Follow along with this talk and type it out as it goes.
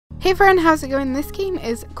Hey everyone, how's it going? This game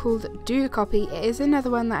is called Do Copy. It is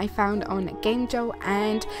another one that I found on GameJolt,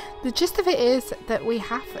 and the gist of it is that we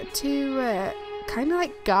have to kind of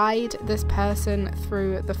like guide this person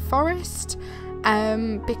through the forest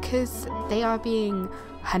because they are being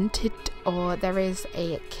hunted, or there is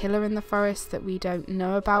a killer in the forest that we don't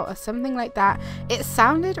know about, or something like that. It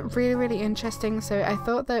sounded really interesting, so I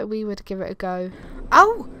thought that we would give it a go.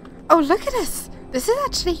 Oh look at this! This is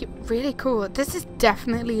actually really cool. This is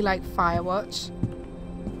definitely like Firewatch.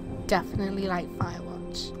 Definitely like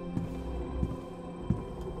Firewatch.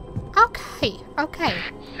 Okay.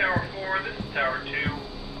 Tower 4, this is Tower 2.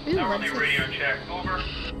 Ooh, Hourly what's radio this? check, over.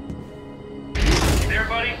 You there,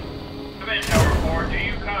 buddy? Come in, Tower 4. Do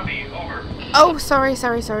you copy? Over. Oh, sorry.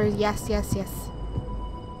 Yes, I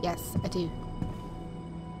do.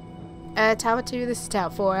 Tower 2, this is Tower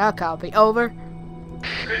 4. I'll copy. Over.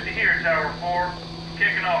 Good to hear, Tower 4.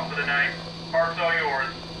 Kicking off for the night. Heart's all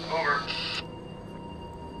yours.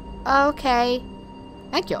 Over. Okay.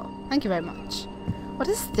 Thank you very much. What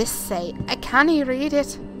does this say? I can't read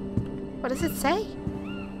it. What does it say?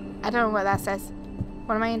 I don't know what that says.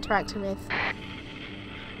 What am I interacting with?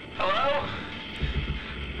 Hello?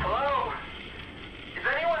 Hello? Is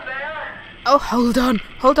anyone there? Oh, hold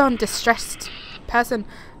on, distressed person.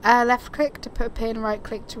 Left click to put a pin, right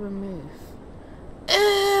click to remove.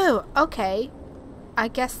 Ooh, okay. I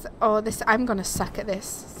guess, I'm gonna suck at this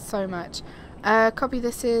so much. Copy,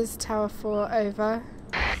 this is Tower 4, over.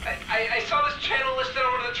 I saw this channel listed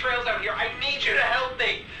on one of the trails out here. I need you to help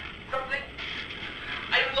me. I'm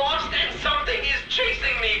lost and something is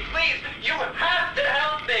chasing me. Please, you have to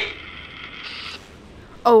help me.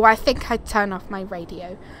 Oh, I think I'd turn off my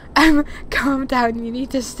radio. Calm down, you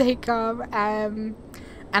need to stay calm. And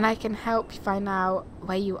I can help you find out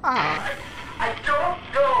where you are. I don't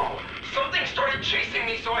know. Something started chasing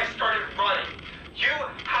me, so I started running. You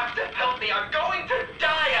have to help me. I'm going to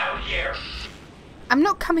die out here. I'm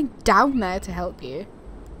not coming down there to help you.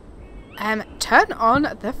 Turn on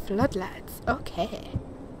the floodlights. Okay.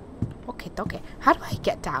 How do I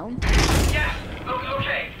get down? Yes.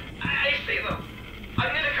 Okay. I see them.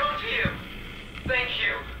 I'm gonna come to you. Thank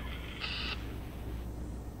you.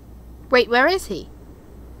 Wait, where is he?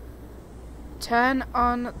 Turn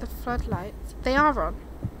on the floodlights. They are on.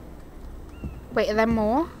 Wait, are there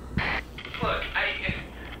more? Look,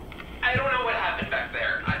 I don't know what happened back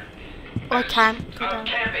there. I can't go I down. was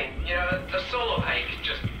camping, you know, the solo hike,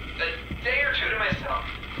 just a day or two to myself.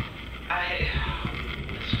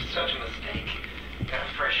 This was such a mistake. Got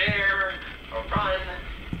fresh air, a run.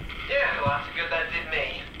 Yeah, lots of good that did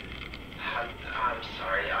me. I'm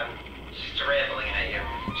sorry, I'm just rambling at you.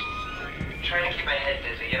 Just trying to keep my head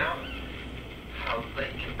busy, you know? I'll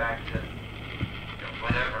let you get back to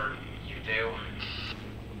whatever you do.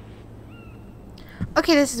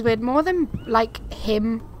 Okay, this is weird. More than, like,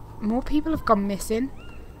 him, more people have gone missing.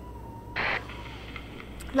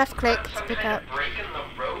 Left click to pick up. Break in the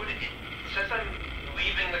road? It says I'm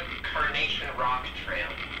leaving the Carnation Rock Trail.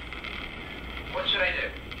 What should I do?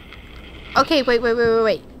 Okay, wait.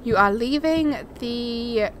 You're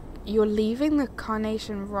leaving the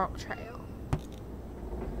Carnation Rock Trail.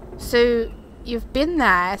 So you've been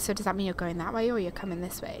there, so does that mean you're going that way or you're coming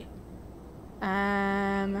this way?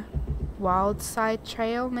 Wild Side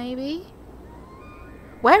Trail, maybe?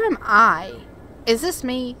 Where am I? Is this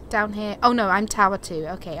me down here? Oh no, I'm Tower 2.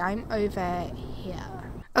 Okay, I'm over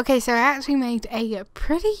here. Okay, so I actually made a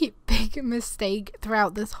pretty big mistake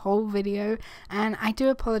throughout this whole video, and I do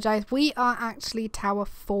apologize. We are actually Tower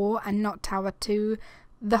 4 and not Tower 2.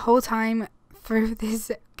 The whole time through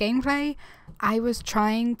this gameplay, I was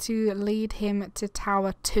trying to lead him to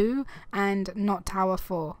Tower 2 and not Tower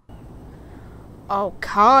 4.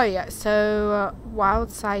 Okay, so Wild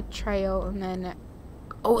Side Trail, and then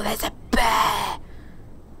oh, there's a bear.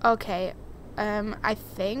 Okay, I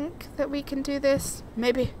think that we can do this.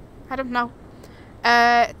 Maybe, I don't know.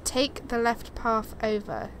 Take the left path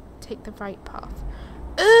over. Take the right path.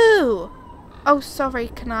 Ooh. Oh, sorry.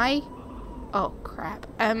 Can I? Oh crap.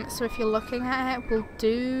 So if you're looking at it, we'll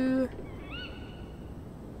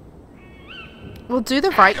do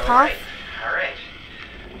the right path. All right.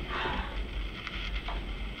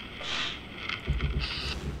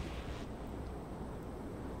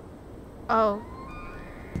 Oh,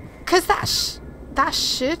 because that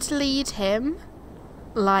should lead him,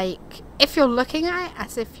 like, if you're looking at it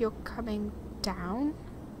as if you're coming down,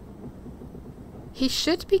 he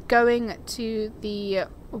should be going to the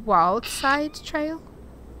Wild Side Trail.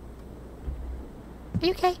 Are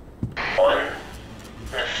you okay? One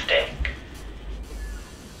mistake.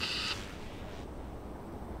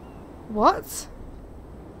 What?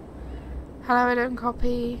 Hello, I don't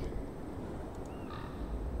copy.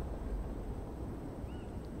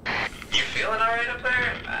 You feeling alright up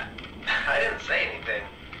there? I didn't say anything.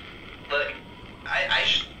 Look, I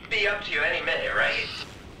should be up to you any minute, right?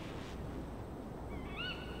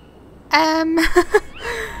 I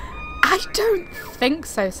don't think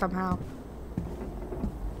so somehow.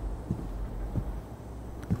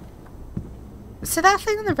 So that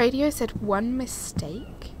thing on the radio said one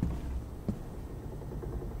mistake?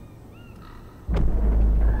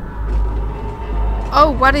 Oh,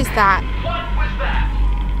 what is that? What was that?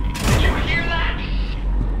 Did you hear that?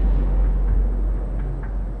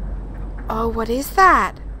 Oh, what is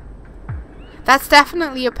that? That's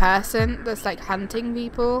definitely a person that's like hunting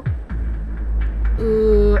people.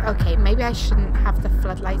 Ooh, okay, maybe I shouldn't have the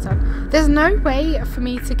floodlights on. There's no way for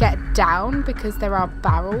me to get down because there are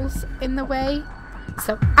barrels in the way.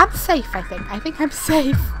 So I'm safe, I think. I think I'm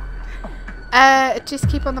safe. Just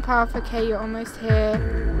keep on the path. Okay, you're almost here.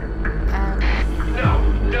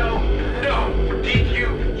 No. Did you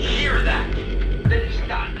hear that? That is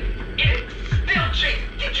not. It's still chasing.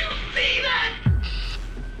 Did you see that?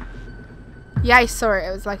 Yeah, I saw it.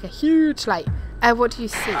 It was like a huge light. What do you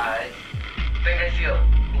see? I think I see a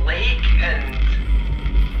lake and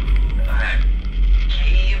a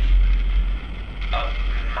cave, a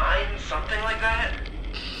mine, something like that.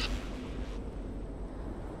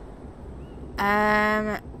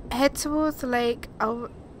 Head towards the lake. It'll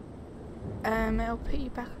put you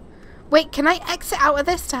back. Wait, can I exit out of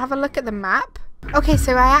this to have a look at the map? Okay,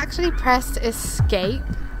 so I actually pressed escape,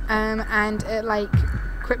 and it like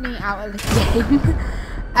quit me out of the game.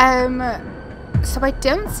 So I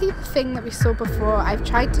don't see the thing that we saw before. I've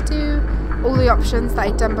tried to do all the options that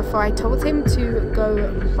I'd done before. I told him to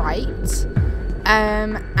go right,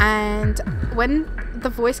 and when the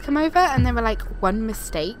voice came over and they were like one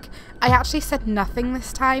mistake, I actually said nothing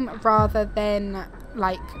this time rather than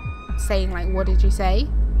like saying like what did you say.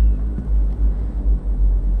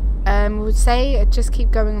 Would say just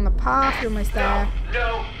keep going on the path, you're almost there.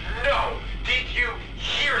 No. Did you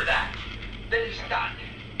hear that? That is not.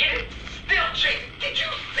 It's still chasing. Did you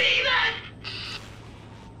see that?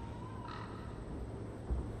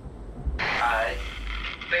 I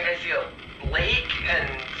think I see a lake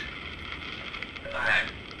and a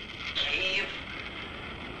cave,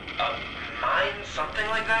 a mine, something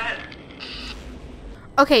like that.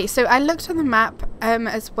 Okay, so I looked on the map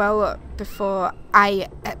as well before I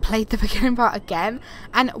played the beginning part again,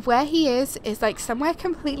 and where he is like somewhere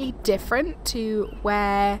completely different to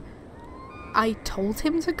where I told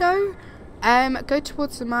him to go. Go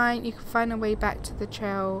towards the mine. You can find a way back to the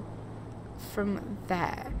trail from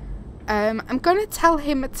there. I'm gonna tell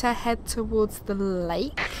him to head towards the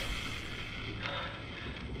lake.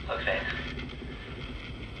 Look, man,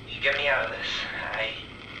 you get me out of this.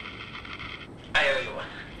 I owe you one.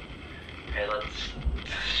 Okay, let's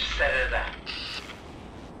set it at that.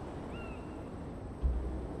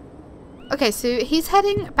 Okay, so he's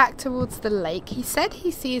heading back towards the lake. He said he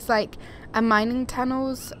sees like a mining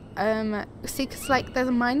tunnels. See, cause like there's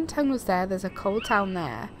a mining tunnels there. There's a coal town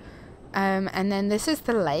there, and then this is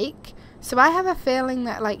the lake. So I have a feeling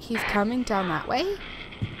that like he's coming down that way. Why did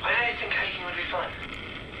I think hiking would be fun?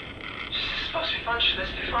 Is this supposed to be fun? Should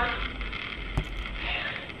this be fun?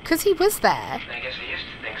 Cause he was there. I guess I used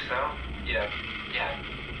to think so. Yeah.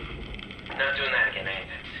 I'm not doing that again. And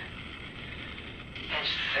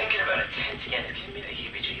just thinking about a tent again is giving me the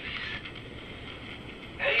heebie-jeebies.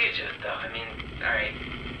 How do you do it, though? I mean, alright,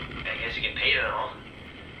 I guess you get paid and all.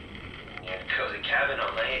 You're in a cozy cabin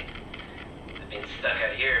all night. I've been stuck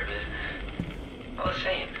out here, but all the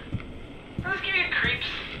same. Does this give you creeps?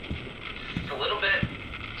 Just a little bit.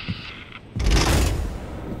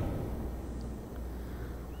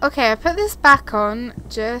 Okay, I put this back on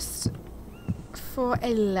just for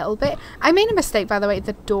a little bit. I made a mistake, by the way.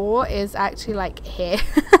 The door is actually like here.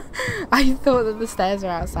 I thought that the stairs are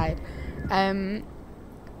outside.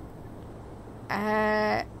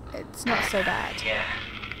 It's not so bad. Yeah.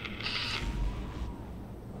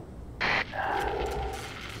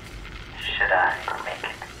 Should I make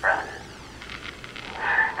it run?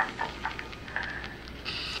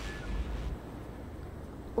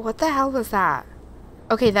 What the hell was that?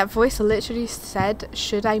 Okay, that voice literally said,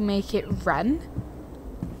 should I make it run?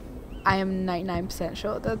 I am 99%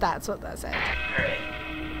 sure that that's what that said.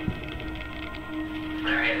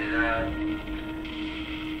 Alright,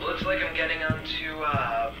 looks like I'm getting onto,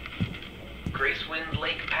 Gracewind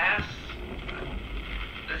Lake Pass.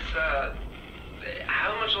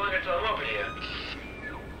 How much longer till I'm over here?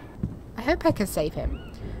 I hope I can save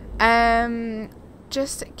him.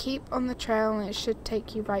 Just keep on the trail and it should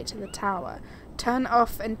take you right to the tower. turn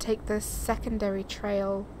off and take the secondary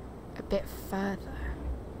trail a bit further.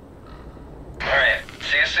 Alright,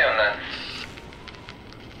 see you soon then.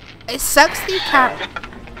 It sucks that you can't.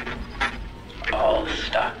 All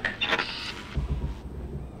stuck.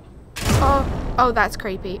 Oh, that's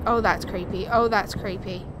creepy. Oh, that's creepy. Oh, that's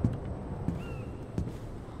creepy.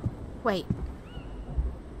 Wait.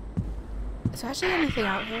 Is there actually anything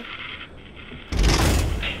out here?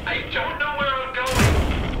 I don't know where I'm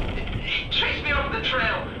going. It chased me off the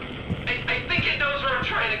trail. I think it knows where I'm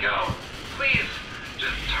trying to go. Please,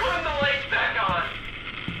 just turn the lights back on.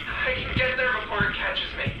 I can get there before it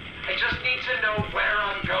catches me. I just need to know where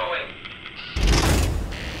I'm going.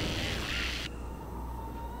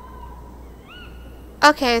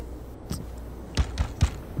 Okay.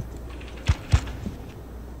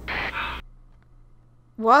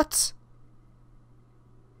 What?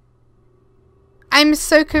 I'm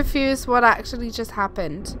so confused what actually just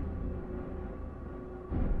happened.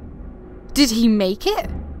 Did he make it?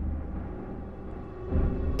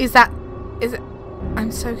 Is it?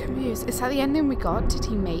 I'm so confused. Is that the ending we got? Did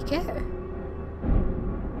he make it?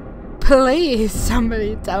 Please,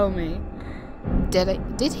 somebody tell me.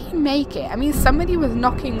 Did he make it? I mean, somebody was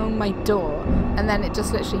knocking on my door and then it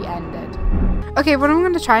just literally ended. Okay, what I'm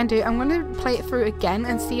going to try and do, I'm going to play it through again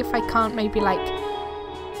and see if I can't maybe like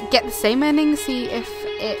get the same ending, see if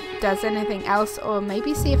it does anything else, or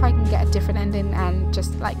maybe see if I can get a different ending and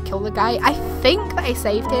just like kill the guy. I think that I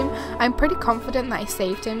saved him. I'm pretty confident that I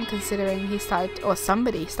saved him considering he started, or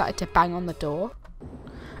somebody started to bang on the door.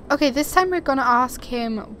 Okay, this time we're going to ask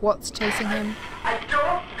him what's chasing him. I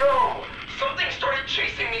don't know. Something started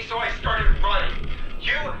chasing me, so I started running.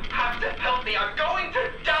 You have to help me. I'm going to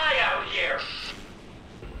die out here.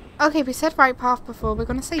 Okay, we said right path before. We're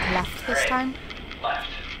going to say left this time. Left.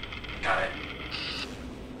 Got it.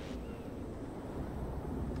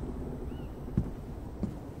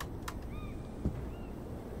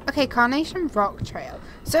 Okay, Carnation Rock Trail.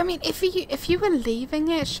 So I mean, if you were leaving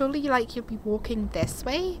it, surely like you'd be walking this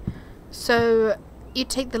way. So you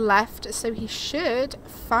take the left. So he should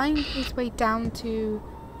find his way down to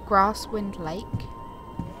Grasswind Lake.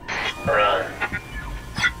 Run.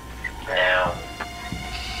 Now.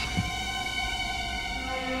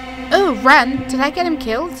 Oh, run! Did I get him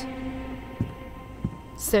killed?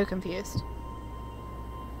 So confused.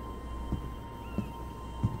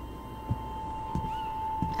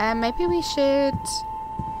 Maybe we should...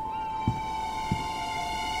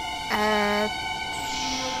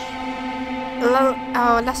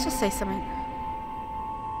 oh, let's just say something.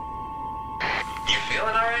 You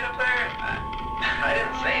feeling alright up there? I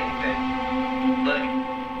didn't say anything. Look,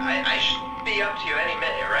 I should be up to you any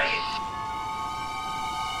minute, right?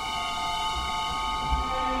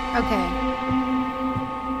 Okay.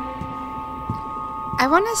 I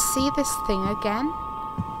want to see this thing again.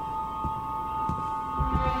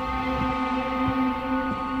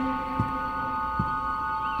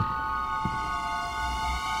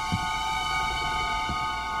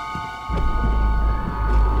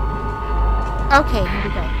 Okay, here we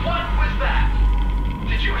go. What was that?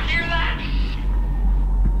 Did you hear that?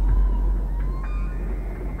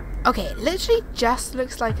 Okay, it literally just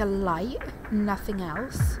looks like a light, nothing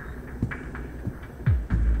else.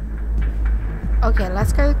 Okay,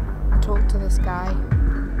 let's go talk to this guy.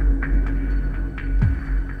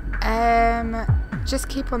 Just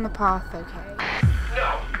keep on the path, okay?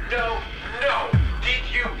 No, no, no! Did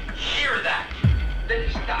you hear that? Then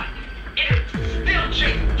stop. It is still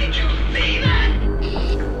chasing. Did you see that?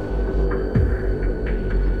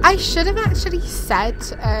 I should have actually said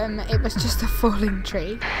it was just a falling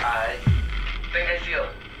tree. I think I see a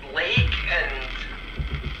lake and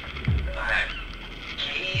a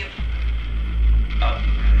cave, a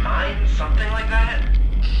mine, something like that.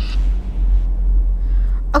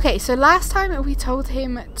 Okay, so last time we told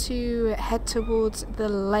him to head towards the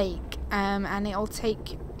lake and it'll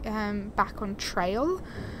take back on trail.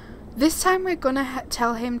 This time we're gonna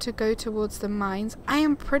tell him to go towards the mines. I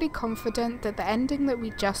am pretty confident that the ending that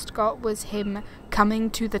we just got was him coming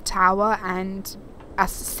to the tower and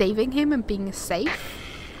us saving him and being safe.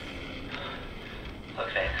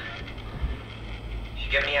 Look, man. You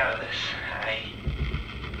get me out of this.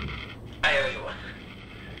 I owe you one.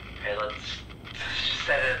 Okay, let's just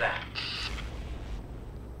set it at that.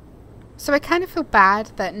 So I kind of feel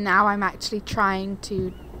bad that now I'm actually trying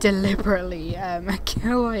to deliberately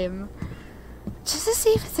kill him just to see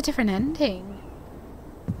if it's a different ending.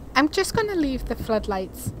 I'm just gonna leave the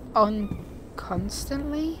floodlights on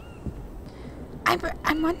constantly.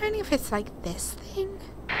 I'm wondering if it's like this thing.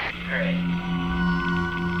 Alright,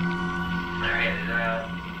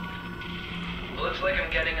 looks like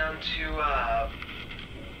I'm getting onto,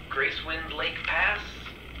 Gracewind Lake Pass.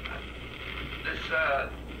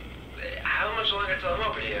 How much longer till I'm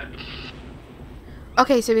over here?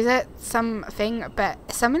 Okay, so is it something,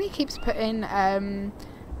 but somebody keeps putting,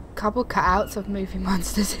 couple cutouts of moving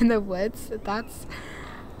monsters in the woods. That's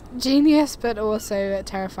genius, but also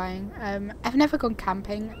terrifying. I've never gone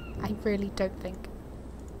camping. I really don't think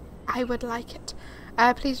I would like it.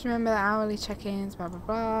 Please remember the hourly check-ins, blah blah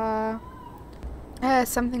blah.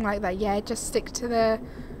 Something like that. Yeah, just stick to the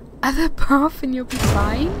other path and you'll be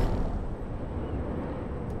fine.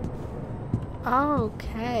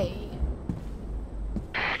 Okay.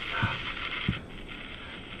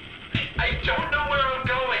 I don't know where I'm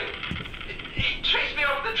going. It chased me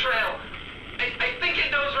off the trail. I think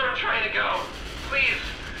it knows where I'm trying to go. Please,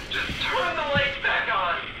 just turn the lights back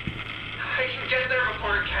on. I can get there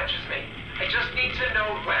before it catches me. I just need to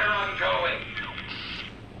know where I'm going.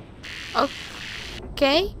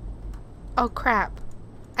 Okay. Oh crap.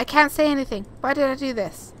 I can't say anything. Why did I do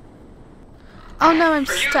this? Oh no, I'm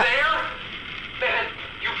Are you stuck. there? Man,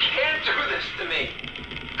 you can't do this to me.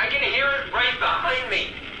 I can hear it right behind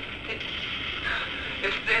me.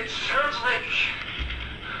 It sounds like...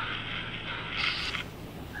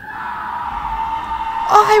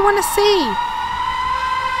 Oh, I want to see.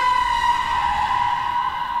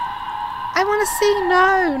 I want to see.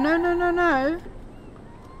 No, no, no, no, no.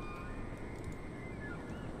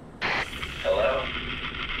 Hello?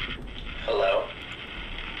 Hello?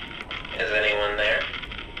 Is anyone there?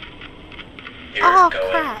 You're Oh,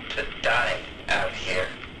 going crap. to die out here.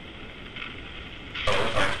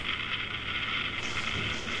 Over.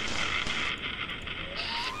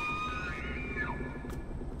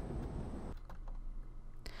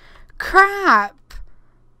 Crap.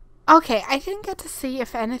 Okay, I didn't get to see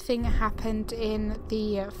if anything happened in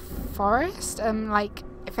the forest. Like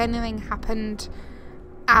if anything happened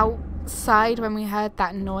outside when we heard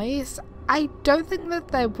that noise. I don't think that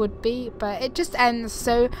there would be, but it just ends.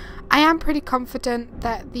 So I am pretty confident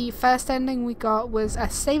that the first ending we got was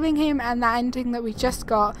us saving him, and the ending that we just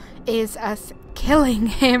got is us killing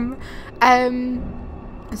him.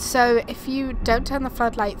 So if you don't turn the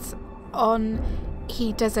floodlights on,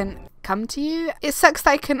 he doesn't come to you. It sucks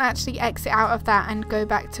that I couldn't actually exit out of that and go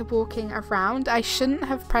back to walking around. I shouldn't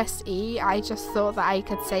have pressed E. I just thought that I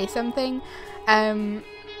could say something.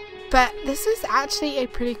 But this is actually a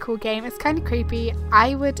pretty cool game. It's kind of creepy.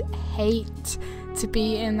 I would hate to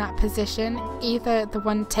be in that position, either the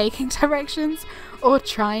one taking directions or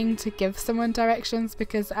trying to give someone directions,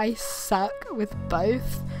 because I suck with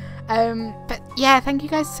both. But yeah, thank you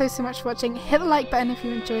guys so much for watching. Hit the like button if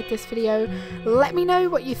you enjoyed this video. Let me know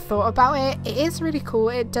what you thought about it. It is really cool.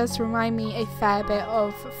 It does remind me a fair bit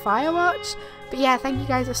of Firewatch. But yeah, thank you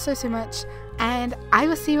guys so much, and I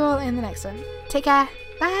will see you all in the next one. Take care.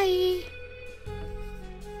 Bye.